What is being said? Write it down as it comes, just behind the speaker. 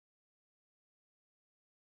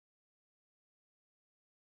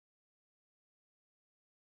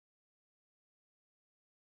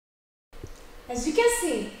As you can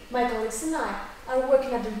see, my colleagues and I are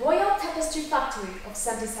working at the Royal Tapestry Factory of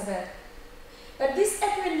Santa Isabel. But this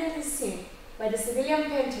Aprende is seen by the Sevillian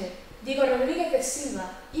painter Diego Rodríguez de Silva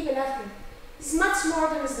y Velazquez is much more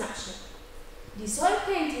than a snapshot. This oil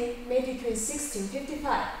painting, made between 1655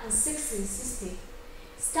 and 1660,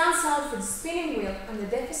 stands out for the spinning wheel and the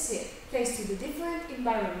deficit thanks to the different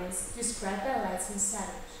environments described by lights and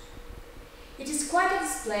shadows. It is quite a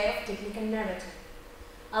display of technique and narrative.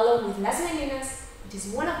 Along with Las Meninas, it is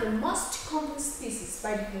one of the most complex pieces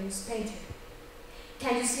by the famous painter.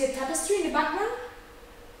 Can you see a tapestry in the background?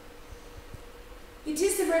 It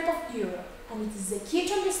is the rape of Europe, and it is the key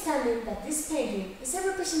to understanding that this painting is a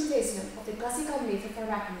representation of the classical myth of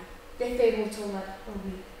Arachne, the fable told at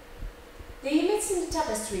Greek. The image in the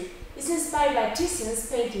tapestry is inspired by Titian's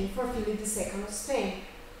painting for Philip II of Spain,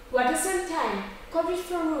 who at the same time copied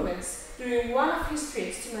from Rubens during one of his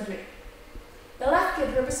trips to Madrid.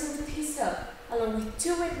 Velazquez represented himself along with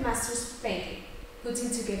two great masters of painting, putting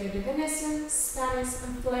together the Venetian, Spanish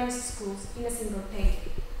and Flemish schools in a single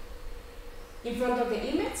painting. In front of the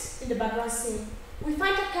image, in the background scene, we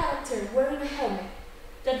find a character wearing a helmet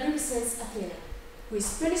that represents Athena, who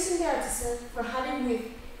is punishing the artisan for having with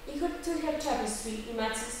to her tapestry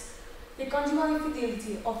images the conjugal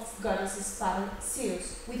infidelity of goddesses father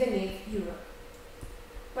Zeus with the nymph Europe.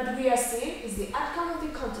 What we are seeing is the outcome of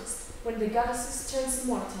the contest when the goddesses turns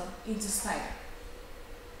immortal into spider.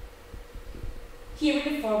 Here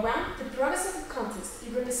in the foreground, the progress of the contest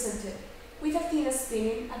is represented with Athena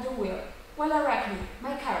spinning at the wheel, while Arachne,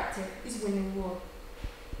 my character, is winning wool.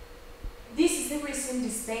 This is the reason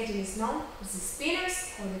this painting is known as the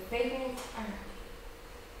Spinners or the Fable of Arachne.